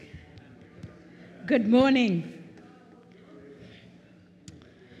Good morning.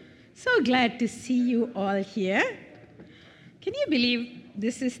 So glad to see you all here. Can you believe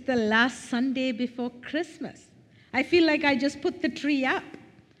this is the last Sunday before Christmas? I feel like I just put the tree up.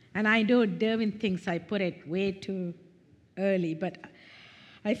 And I know Derwin thinks I put it way too early, but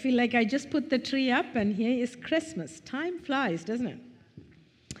I feel like I just put the tree up and here is Christmas. Time flies, doesn't it?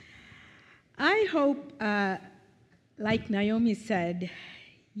 I hope, like Naomi said,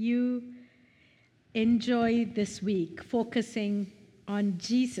 you enjoy this week focusing on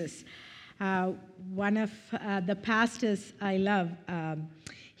Jesus. One of the pastors I love,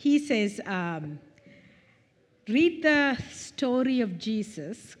 he says, read the story of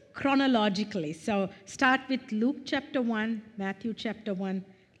Jesus chronologically. So start with Luke chapter 1, Matthew chapter 1,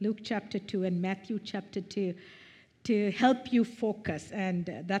 Luke chapter 2, and Matthew chapter 2 to help you focus.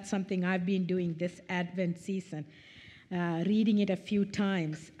 And that's something I've been doing this Advent season, reading it a few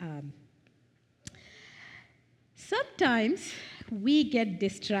times. Sometimes we get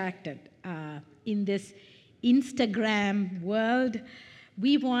distracted in this Instagram world.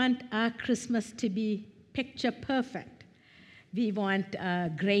 We want our Christmas to be picture perfect. We want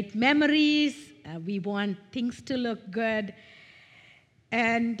great memories. We want things to look good.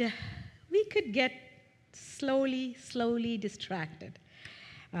 And we could get slowly distracted.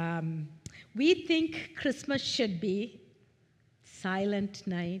 We think Christmas should be silent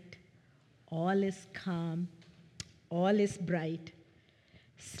night, all is calm, all is bright,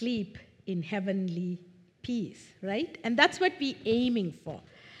 sleep in heavenly peace, right? And that's what we're aiming for.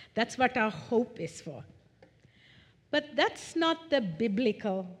 That's what our hope is for. But that's not the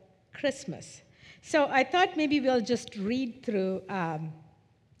biblical Christmas. So I thought maybe we'll just read through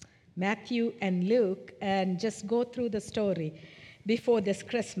Matthew and Luke and just go through the story before this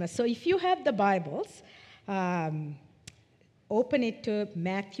Christmas. So if you have the Bibles, open it to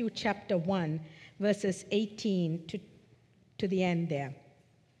Matthew chapter 1, verses 18 to the end there.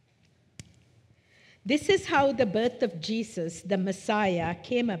 This is how the birth of Jesus, the Messiah,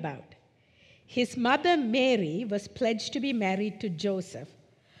 came about. His mother Mary was pledged to be married to Joseph,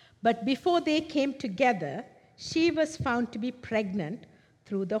 but before they came together, she was found to be pregnant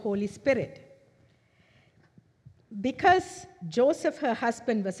through the Holy Spirit. Because Joseph, her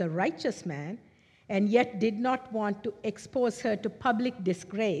husband, was a righteous man and yet did not want to expose her to public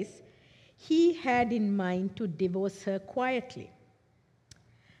disgrace, he had in mind to divorce her quietly.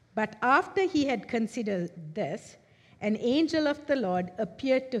 But after he had considered this, an angel of the Lord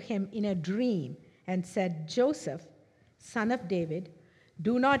appeared to him in a dream and said, Joseph, son of David,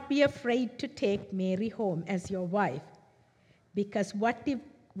 do not be afraid to take Mary home as your wife, because what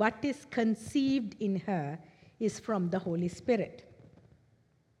is conceived in her is from the Holy Spirit.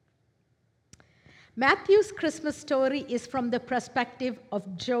 Matthew's Christmas story is from the perspective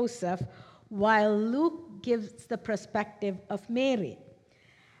of Joseph, while Luke gives the perspective of Mary.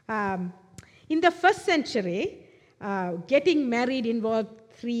 In the first century, getting married involved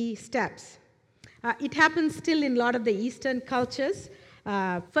 3 steps. It happens still in a lot of the Eastern cultures.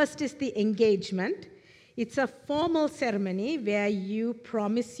 First is the engagement. It's a formal ceremony where you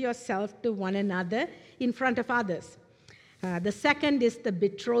promise yourself to one another in front of others. The second is the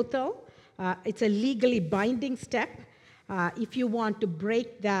betrothal. It's a legally binding step. If you want to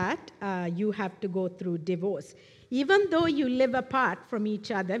break that, you have to go through divorce. Even though you live apart from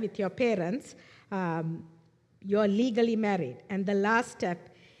each other with your parents, you're legally married. And the last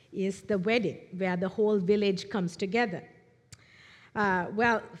step is the wedding, where the whole village comes together.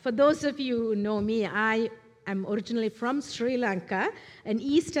 Well, for those of you who know me, I am originally from Sri Lanka, an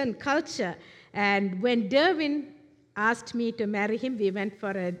Eastern culture. And when Derwin asked me to marry him, we went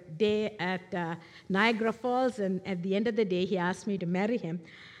for a day at Niagara Falls, and at the end of the day, he asked me to marry him.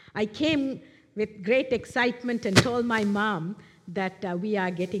 I came with great excitement and told my mom that we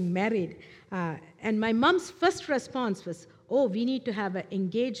are getting married. And my mom's first response was, oh, we need to have an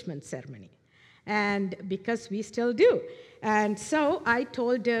engagement ceremony. And because we still do. And so I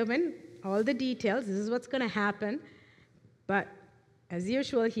told Derwin all the details. This is what's going to happen. But as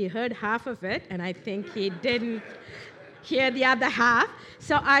usual, he heard half of it, and I think he didn't hear the other half.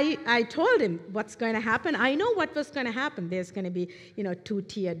 So I told him what's going to happen. I know what was going to happen. There's going to be,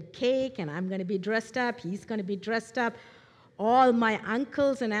 2-tiered cake, and I'm going to be dressed up. He's going to be dressed up. All my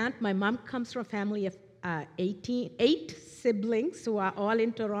uncles and aunt. My mom comes from a family of 8 siblings who are all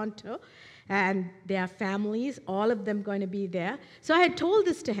in Toronto, and their families, all of them going to be there. So I had told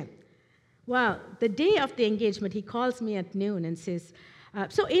this to him. Well, the day of the engagement, he calls me at noon and says,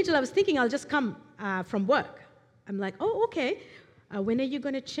 so Angel, I was thinking I'll just come from work. I'm like, oh, okay. When are you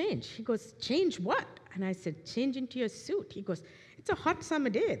going to change? He goes, change what? And I said, change into your suit. He goes, it's a hot summer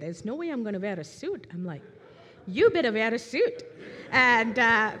day. There's no way I'm going to wear a suit. I'm like, you better wear a suit. And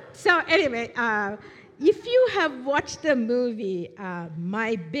so anyway, if you have watched the movie,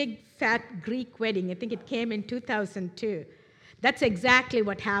 My Big Fat Greek Wedding, I think it came in 2002, that's exactly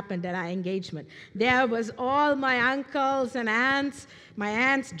what happened at our engagement. There was all my uncles and aunts, my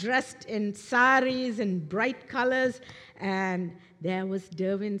aunts dressed in saris and bright colors, and there was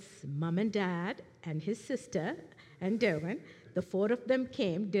Derwin's mom and dad and his sister and Derwin. The four of them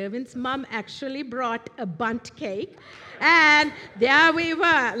came. Derwin's mom actually brought a bundt cake, and there we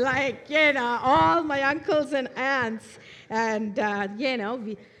were, like, all my uncles and aunts, and,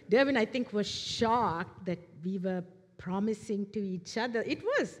 Derwin, I think, was shocked that we were promising to each other. It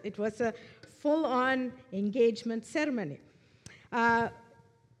was a full-on engagement ceremony.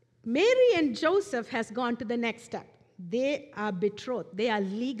 Mary and Joseph has gone to the next step. They are betrothed. They are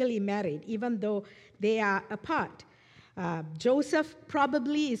legally married, even though they are apart. Joseph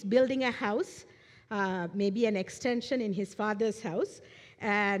probably is building a house, maybe an extension in his father's house,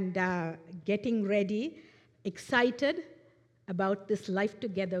 and getting ready, excited about this life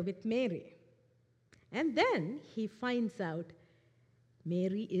together with Mary. And then he finds out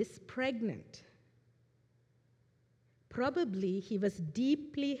Mary is pregnant. Probably he was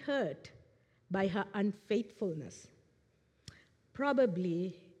deeply hurt by her unfaithfulness.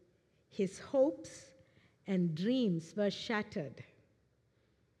 Probably his hopes and dreams were shattered.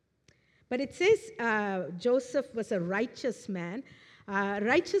 But it says Joseph was a righteous man.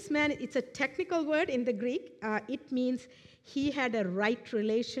 Righteous man, it's a technical word in the Greek. It means he had a right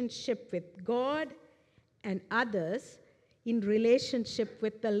relationship with God and others in relationship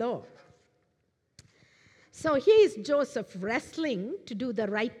with the law. So here is Joseph wrestling to do the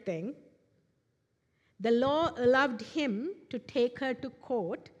right thing. The law allowed him to take her to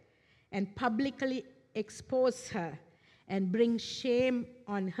court and publicly expose her and bring shame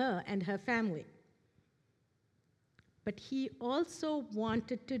on her and her family. But he also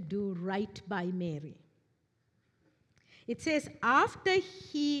wanted to do right by Mary. It says after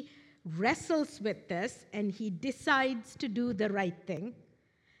he wrestles with this and he decides to do the right thing,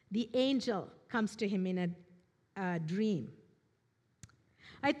 the angel comes to him in a dream.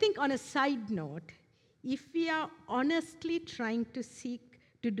 I think on a side note, if we are honestly trying to seek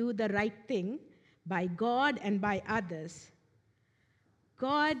to do the right thing by God and by others,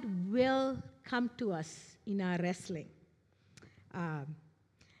 God will come to us in our wrestling.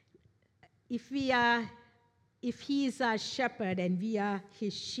 If he is our shepherd and we are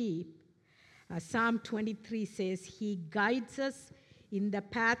his sheep, Psalm 23 says he guides us in the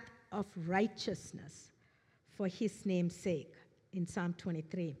path of righteousness for his name's sake, in Psalm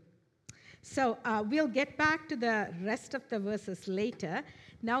 23. So we'll get back to the rest of the verses later.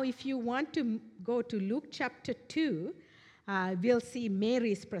 Now, if you want to go to Luke chapter 2, we'll see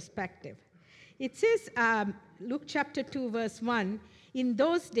Mary's perspective. It says, Luke chapter 2, verse 1, in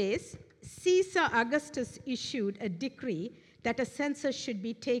those days, Caesar Augustus issued a decree that a census should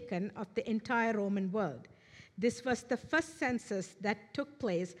be taken of the entire Roman world. This was the first census that took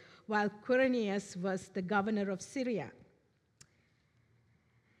place while Quirinius was the governor of Syria.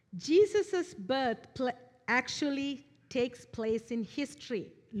 Jesus' birth actually takes place in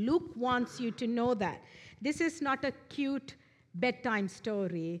history. Luke wants you to know that. This is not a cute bedtime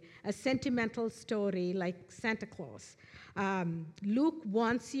story, a sentimental story like Santa Claus. Luke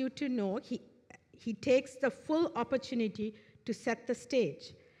wants you to know he takes the full opportunity to set the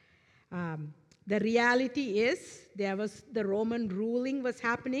stage. The reality is the Roman ruling was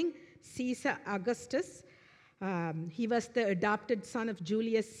happening. Caesar Augustus, he was the adopted son of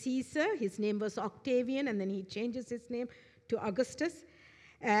Julius Caesar. His name was Octavian, and then he changes his name to Augustus.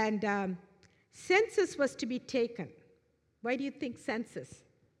 And census was to be taken. Why do you think census?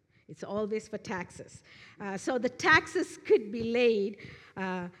 It's always for taxes. So the taxes could be laid.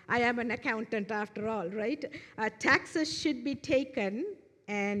 I am an accountant after all, right? Taxes should be taken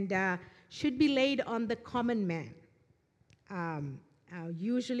and should be laid on the common man.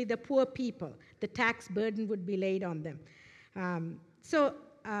 Usually the poor people. The tax burden would be laid on them. So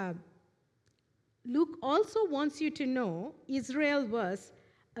Luke also wants you to know Israel was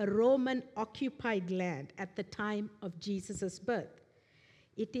a Roman-occupied land at the time of Jesus' birth.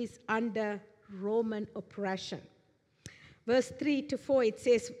 It is under Roman oppression. Verse 3 to 4, it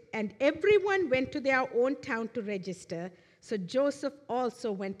says, and everyone went to their own town to register. So Joseph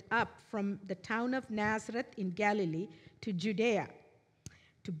also went up from the town of Nazareth in Galilee to Judea,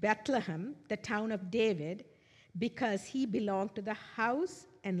 to Bethlehem, the town of David, because he belonged to the house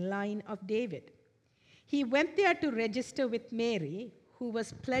and line of David. He went there to register with Mary, who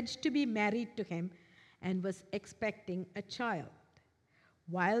was pledged to be married to him and was expecting a child.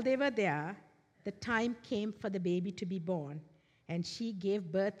 While they were there, the time came for the baby to be born, and she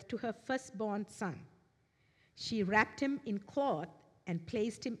gave birth to her firstborn son. She wrapped him in cloth and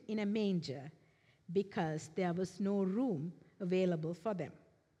placed him in a manger because there was no room available for them.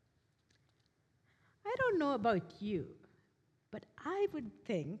 I don't know about you, but I would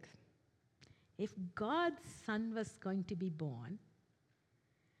think if God's son was going to be born,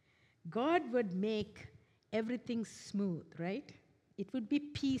 God would make everything smooth, right? It would be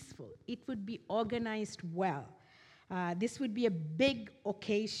peaceful. It would be organized well. This would be a big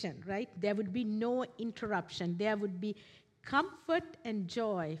occasion, right? There would be no interruption. There would be comfort and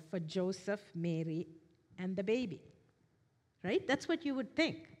joy for Joseph, Mary, and the baby, right? That's what you would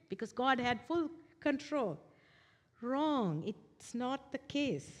think, because God had full control. Wrong. It's not the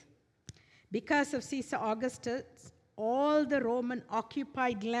case. Because of Caesar Augustus, all the Roman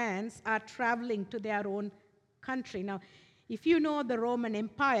occupied lands are traveling to their own country. Now, if you know the Roman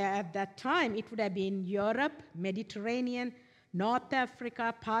Empire at that time, it would have been Europe, Mediterranean, North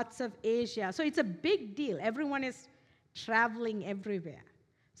Africa, parts of Asia. So it's a big deal. Everyone is traveling everywhere.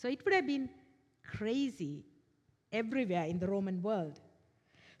 So it would have been crazy everywhere in the Roman world.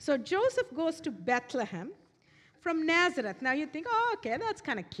 So Joseph goes to Bethlehem from Nazareth. Now you think, oh, okay, that's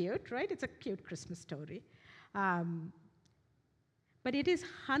kind of cute, right? It's a cute Christmas story. But it is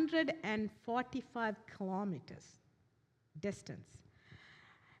 145 kilometers distance.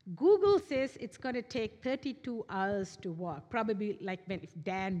 Google says it's going to take 32 hours to walk, probably like if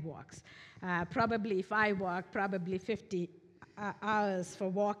Dan walks. Probably if I walk, probably 50 hours for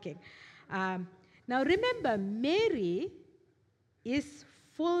walking. Now remember, Mary is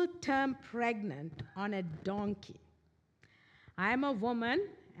full-term pregnant on a donkey. I'm a woman,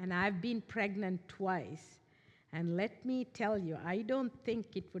 and I've been pregnant twice. And let me tell you, I don't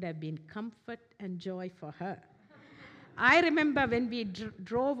think it would have been comfort and joy for her. I remember when we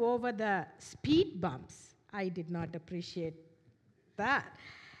drove over the speed bumps, I did not appreciate that.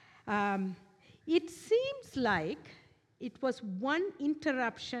 It seems like it was one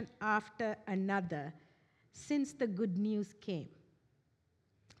interruption after another since the good news came.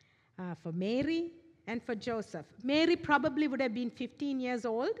 For Mary and for Joseph. Mary probably would have been 15 years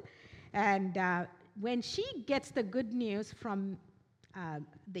old, and when she gets the good news from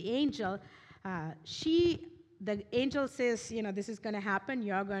the angel, the angel says, this is going to happen.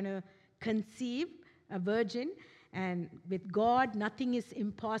 You're going to conceive a virgin, and with God, nothing is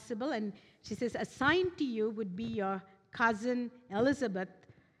impossible. And she says, a sign to you would be your cousin Elizabeth,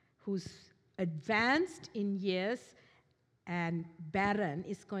 who's advanced in years and barren,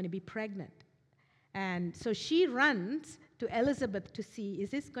 is going to be pregnant. And so she runs to Elizabeth to see,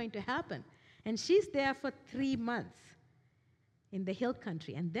 is this going to happen? And she's there for 3 months in the hill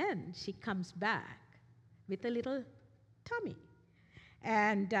country. And then she comes back with a little tummy.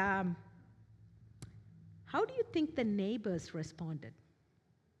 And how do you think the neighbors responded?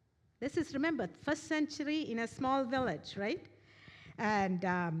 This is, remember, first century in a small village, right? And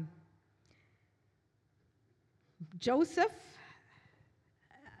Joseph,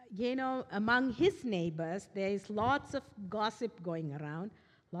 among his neighbors, there is lots of gossip going around,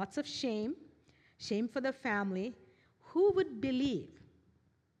 lots of shame for the family. Who would believe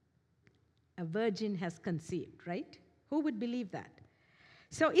a virgin has conceived, right? Who would believe that?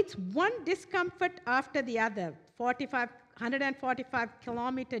 So it's one discomfort after the other,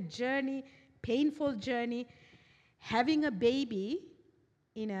 145-kilometer journey, painful journey, having a baby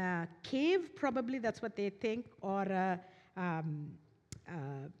in a cave, probably that's what they think, or a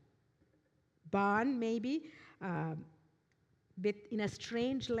barn maybe, in a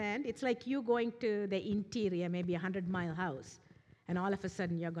strange land. It's like you going to the interior, maybe a 100-mile house, and all of a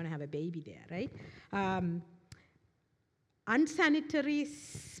sudden you're going to have a baby there, right? Unsanitary,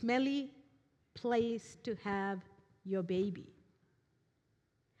 smelly place to have your baby.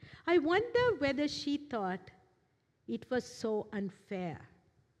 I wonder whether she thought it was so unfair.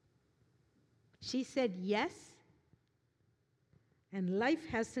 She said yes, and life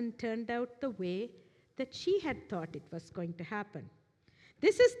hasn't turned out the way that she had thought it was going to happen.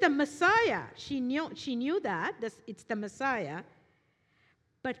 This is the Messiah. She knew that it's the Messiah,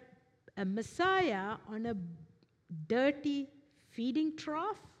 but a Messiah on a dirty feeding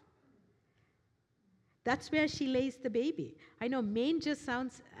trough? That's where she lays the baby. I know manger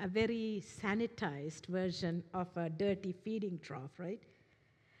sounds a very sanitized version of a dirty feeding trough, right?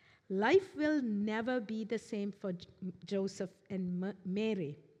 Life will never be the same for Joseph and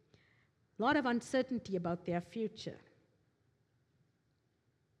Mary. A lot of uncertainty about their future.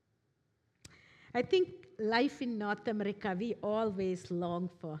 I think life in North America, we always long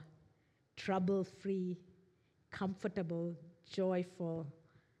for trouble-free, comfortable, joyful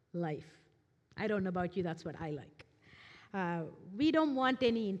life. I don't know about you, that's what I like. We don't want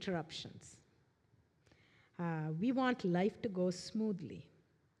any interruptions. We want life to go smoothly.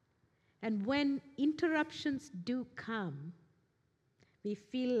 And when interruptions do come, we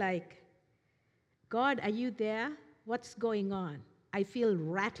feel like, God, are you there? What's going on? I feel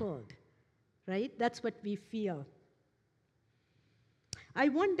rattled, right? That's what we feel. I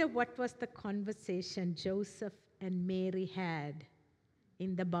wonder what was the conversation Joseph and Mary had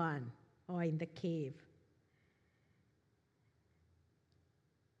in the barn or in the cave.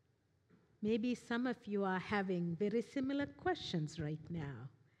 Maybe some of you are having very similar questions right now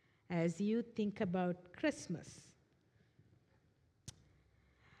as you think about Christmas.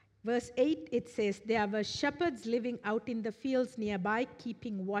 Verse 8, it says, there were shepherds living out in the fields nearby,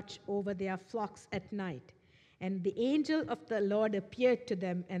 keeping watch over their flocks at night. And the angel of the Lord appeared to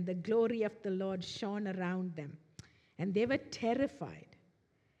them, and the glory of the Lord shone around them. And they were terrified.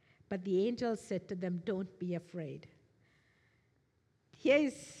 But the angel said to them, don't be afraid. Here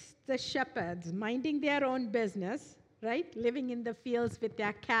is the shepherds minding their own business, right? Living in the fields with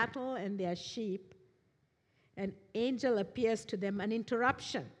their cattle and their sheep. An angel appears to them, an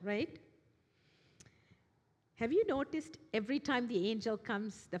interruption, right? Have you noticed every time the angel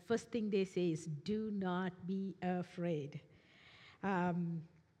comes, the first thing they say is, do not be afraid.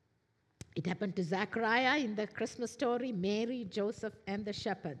 It happened to Zechariah in the Christmas story, Mary, Joseph, and the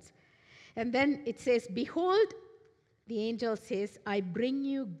shepherds. And then it says, behold, the angel says, I bring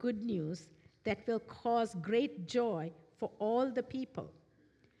you good news that will cause great joy for all the people.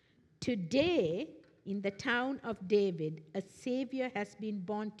 Today, in the town of David, a Savior has been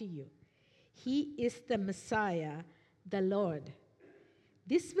born to you. He is the Messiah, the Lord.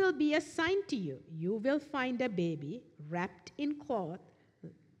 This will be a sign to you. You will find a baby wrapped in cloth,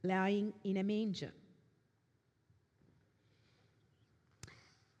 lying in a manger.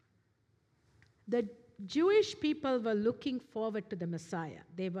 The Jewish people were looking forward to the Messiah.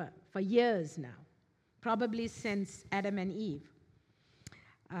 They were for years now, probably since Adam and Eve.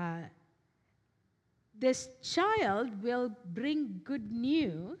 This child will bring good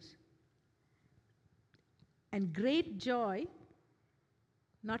news and great joy,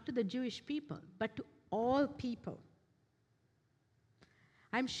 not to the Jewish people, but to all people.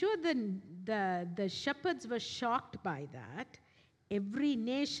 I'm sure the shepherds were shocked by that. Every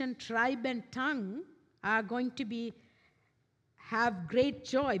nation, tribe, and tongue are going to have great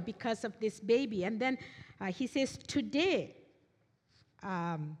joy because of this baby. And then he says, today,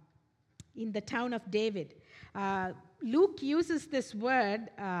 in the town of David. Luke uses this word,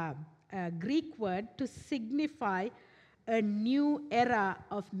 Greek word, to signify a new era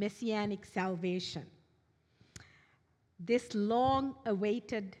of messianic salvation. This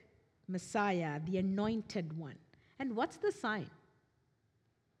long-awaited Messiah, the anointed one. And what's the sign?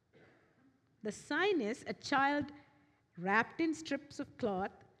 The sign is a child wrapped in strips of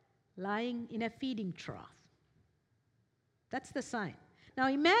cloth, lying in a feeding trough. That's the sign. Now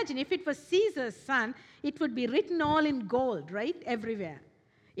imagine if it was Caesar's son, it would be written all in gold, right? Everywhere.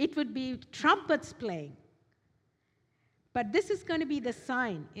 It would be trumpets playing. But this is going to be the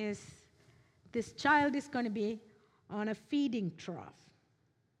sign, is this child is going to be on a feeding trough.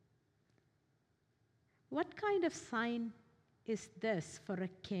 What kind of sign is this for a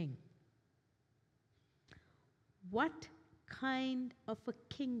king? What kind of a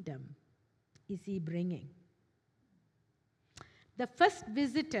kingdom is he bringing? The first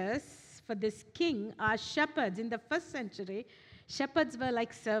visitors for this king are shepherds. In the first century, shepherds were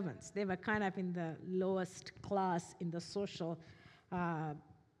like servants. They were kind of in the lowest class in the social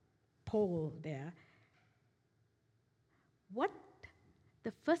pole there.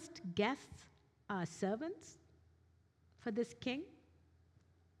 The first guests are servants for this king?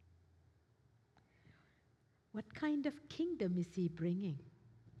 What kind of kingdom is he bringing?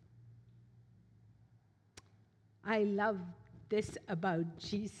 I love this about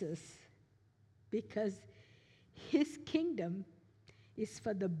Jesus because his kingdom is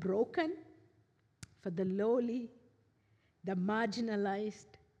for the broken, for the lowly, the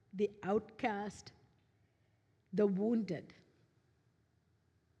marginalized, the outcast, the wounded.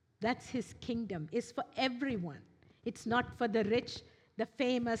 That's his kingdom. It's for everyone. It's not for the rich, the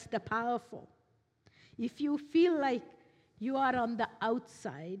famous, the powerful. If you feel like you are on the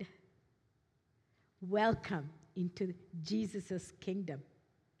outside, welcome into Jesus' kingdom.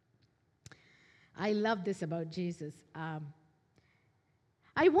 I love this about Jesus.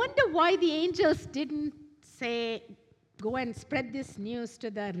 I wonder why the angels didn't say, go and spread this news to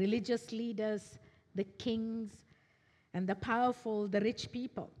the religious leaders, the kings, and the powerful, the rich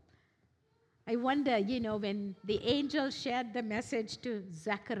people. I wonder, when the angel shared the message to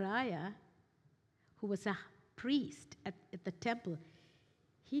Zechariah, who was a priest at the temple,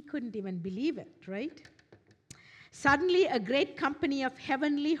 he couldn't even believe it, right? Suddenly, a great company of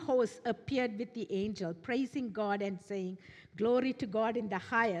heavenly hosts appeared with the angel, praising God and saying, "Glory to God in the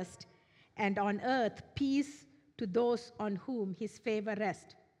highest, and on earth peace to those on whom his favor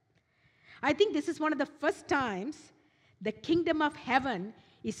rests." I think this is one of the first times the kingdom of heaven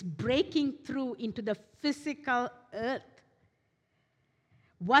is breaking through into the physical earth.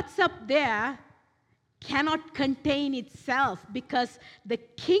 What's up there cannot contain itself because the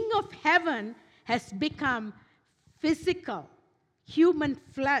King of heaven has become physical, human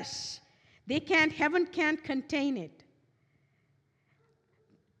flesh. Heaven can't contain it.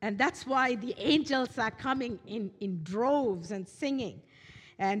 And that's why the angels are coming in droves and singing.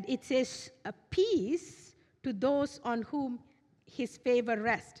 And it says, "A peace to those on whom his favor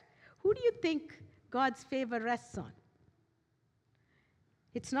rests." Who do you think God's favor rests on?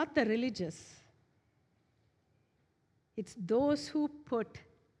 It's not the religious. It's those who put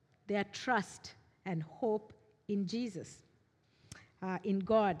their trust and hope in Jesus, in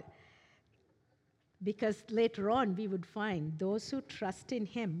God. Because later on we would find those who trust in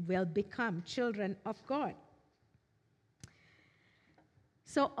him will become children of God.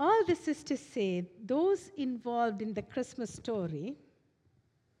 So all this is to say, those involved in the Christmas story,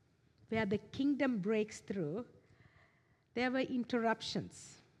 where the kingdom breaks through, there were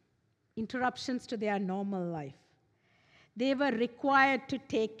interruptions to their normal life. They were required to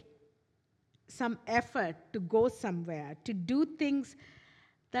take some effort to go somewhere, to do things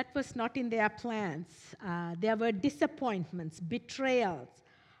that was not in their plans. There were disappointments, betrayals,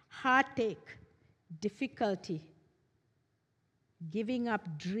 heartache, difficulty, giving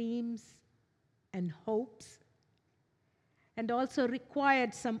up dreams and hopes, and also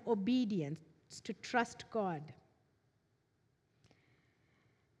required some obedience to trust God.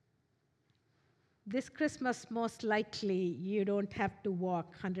 This Christmas, most likely, you don't have to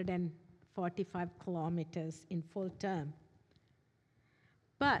walk 145 kilometers in full term.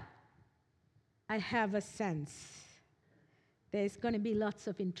 But I have a sense there's going to be lots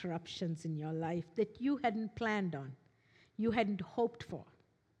of interruptions in your life that you hadn't planned on, you hadn't hoped for.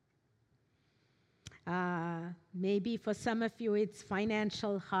 Maybe for some of you it's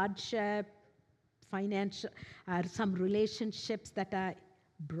financial hardship, some relationships that are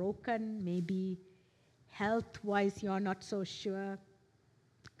broken, maybe health-wise you're not so sure,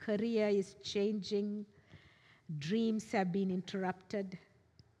 career is changing, dreams have been interrupted.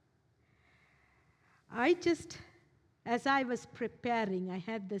 As I was preparing, I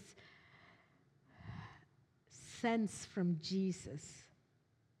had this sense from Jesus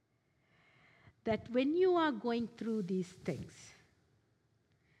that when you are going through these things,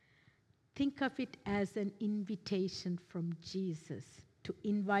 think of it as an invitation from Jesus to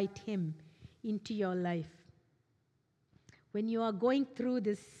invite him into your life. When you are going through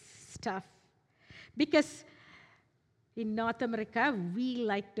this stuff, because in North America, we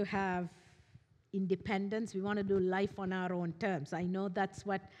like to have independence. We want to do life on our own terms. I know that's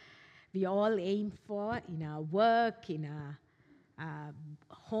what we all aim for in our work, in our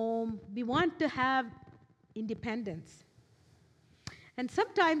home. We want to have independence. And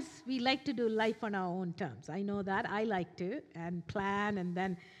sometimes we like to do life on our own terms. I know that. I like to, and plan and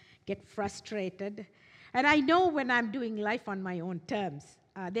then get frustrated. And I know when I'm doing life on my own terms,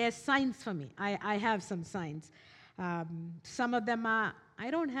 there are signs for me. I have some signs. Some of them are,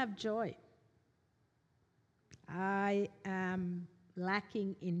 I don't have joy. I am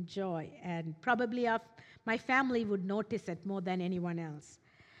lacking in joy, and probably my family would notice it more than anyone else.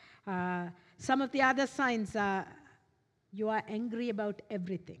 Some of the other signs are you are angry about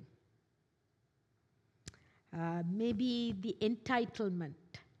everything. Maybe the entitlement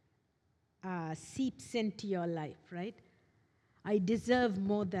seeps into your life, right? I deserve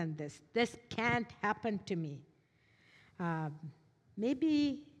more than this. This can't happen to me.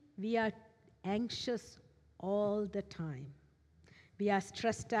 Maybe we are anxious all the time. We are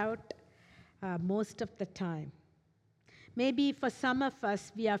stressed out most of the time. Maybe for some of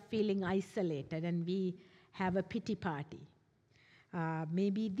us, we are feeling isolated and we have a pity party.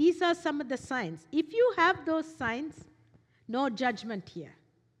 Maybe these are some of the signs. If you have those signs, no judgment here.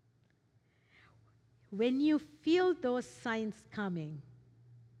 When you feel those signs coming,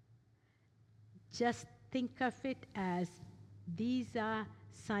 just think of it as these are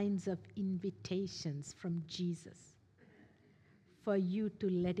signs of invitations from Jesus for you to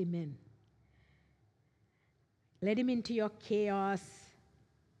let him in. Let him into your chaos,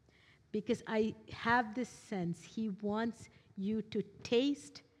 because I have this sense he wants you to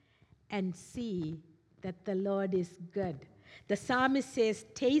taste and see that the Lord is good. The psalmist says,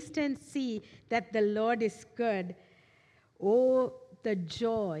 taste and see that the Lord is good. Oh, the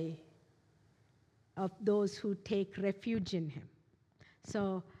joy of those who take refuge in him.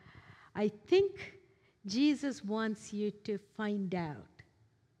 So I think Jesus wants you to find out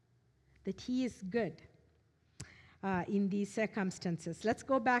that he is good in these circumstances. Let's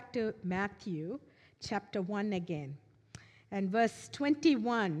go back to Matthew chapter 1 again. And verse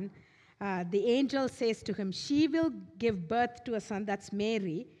 21, the angel says to him, she will give birth to a son, that's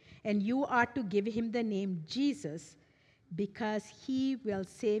Mary, and you are to give him the name Jesus, because he will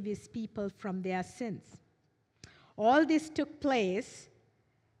save his people from their sins. All this took place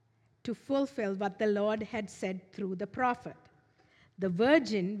to fulfill what the Lord had said through the prophet. The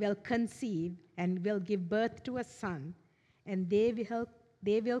virgin will conceive and will give birth to a son, and they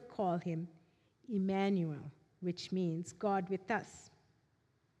will call him Emmanuel, which means God with us.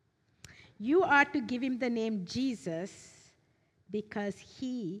 You are to give him the name Jesus because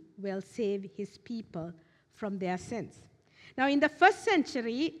he will save his people from their sins. Now, in the first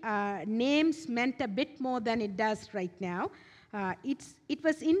century, names meant a bit more than it does right now. It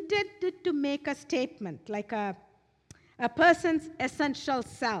was intended to make a statement, like a person's essential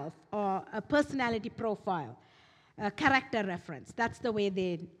self or a personality profile, a character reference. That's the way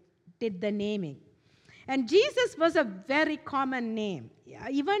they did the naming. And Jesus was a very common name.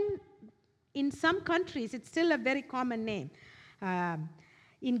 Even in some countries, it's still a very common name.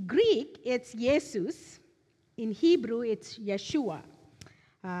 In Greek, it's Jesus. In Hebrew, it's Yeshua,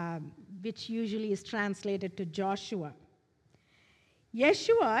 which usually is translated to Joshua.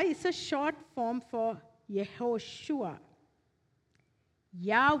 Yeshua is a short form for Yehoshua.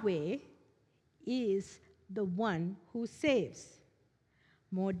 Yahweh is the one who saves.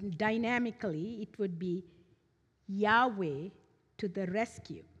 More dynamically, it would be Yahweh to the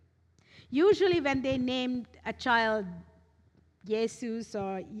rescue. Usually when they named a child Jesus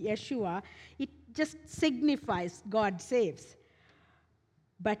or Yeshua, it just signifies God saves.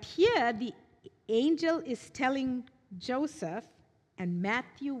 But here the angel is telling Joseph, and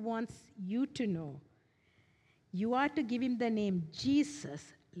Matthew wants you to know, you are to give him the name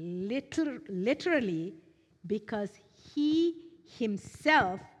Jesus, literally, because he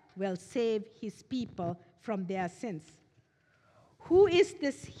himself will save his people from their sins. Who is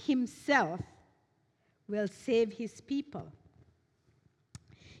this himself will save his people?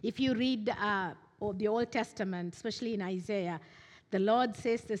 If you read the Old Testament, especially in Isaiah, the Lord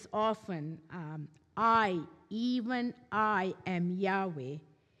says this often, even I am Yahweh.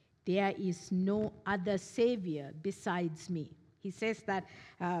 There is no other Savior besides me. He says that,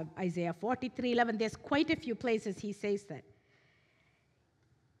 Isaiah 43:11, there's quite a few places he says that.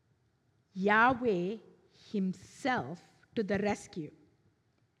 Yahweh himself to the rescue.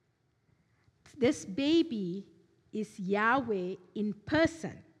 This baby is Yahweh in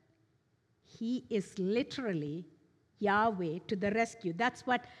person. He is literally Yahweh to the rescue. That's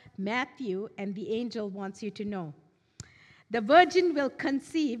what Matthew and the angel wants you to know. The virgin will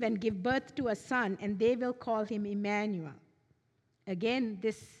conceive and give birth to a son, and they will call him Emmanuel. Again,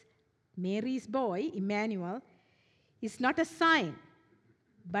 this Mary's boy, Emmanuel, is not a sign,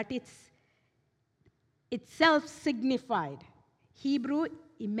 but it's itself signified. Hebrew,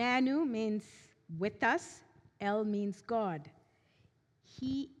 Emmanuel means with us. El means God.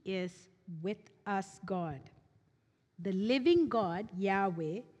 He is with us, God. The living God,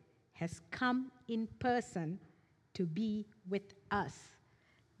 Yahweh, has come in person to be with us.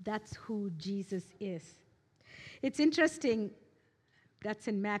 That's who Jesus is. It's interesting, that's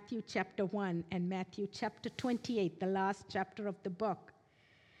in Matthew chapter 1 and Matthew chapter 28, the last chapter of the book.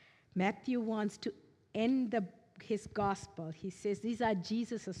 Matthew wants to end his gospel. He says, these are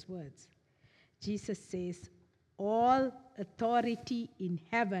Jesus' words. Jesus says, all authority in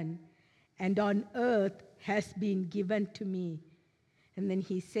heaven and on earth has been given to me. And then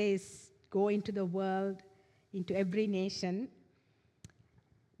he says, go into the world, into every nation,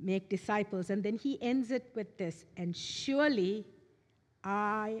 make disciples. And then he ends it with this, and surely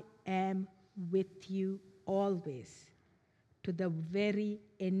I am with you always, to the very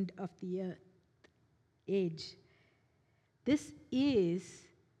end of the age. This is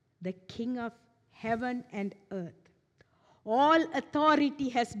the King of heaven and earth. All authority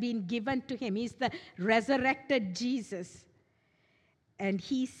has been given to him. He's the resurrected Jesus. And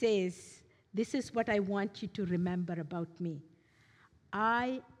he says, this is what I want you to remember about me.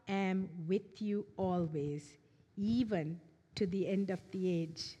 I am with you always, even to the end of the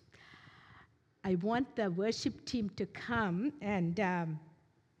age. I want the worship team to come, and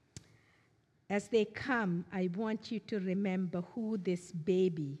as they come, I want you to remember who this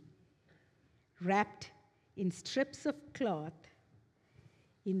baby wrapped in strips of cloth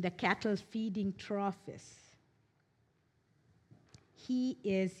in the cattle feeding troughs. He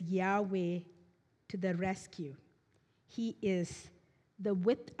is Yahweh to the rescue. He is the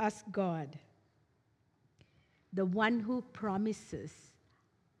with us God, the one who promises,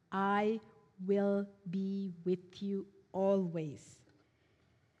 I will be with you always.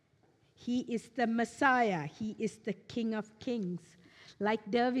 He is the Messiah. He is the King of Kings. Like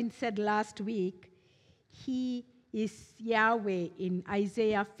Derwin said last week, he is Yahweh in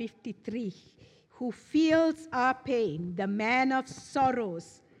Isaiah 53, who feels our pain, the man of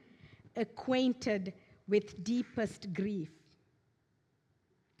sorrows, acquainted with deepest grief.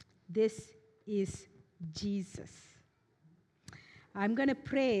 This is Jesus. I'm going to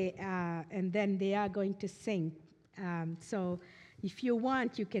pray, and then they are going to sing. So if you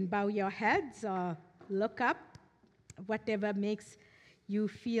want, you can bow your heads or look up, whatever makes you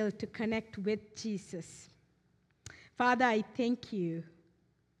feel to connect with Jesus. Father, I thank you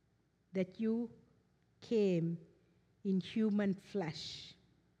that you came in human flesh.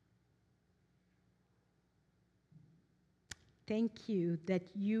 Thank you that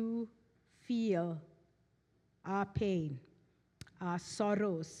you feel our pain, our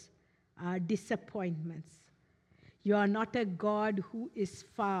sorrows, our disappointments. You are not a God who is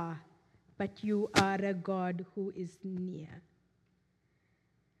far, but you are a God who is near.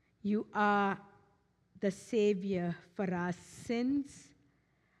 You are the Savior for our sins,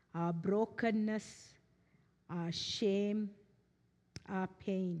 our brokenness, our shame, our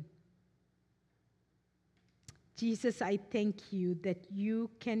pain. Jesus, I thank you that you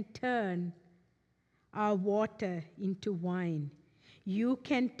can turn our water into wine. You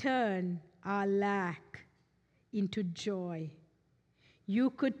can turn our lack into joy. You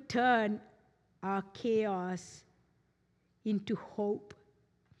could turn our chaos into hope.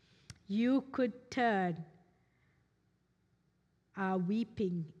 You could turn our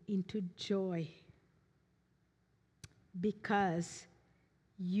weeping into joy, because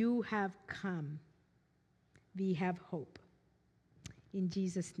you have come. We have hope. In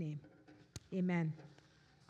Jesus' name, amen.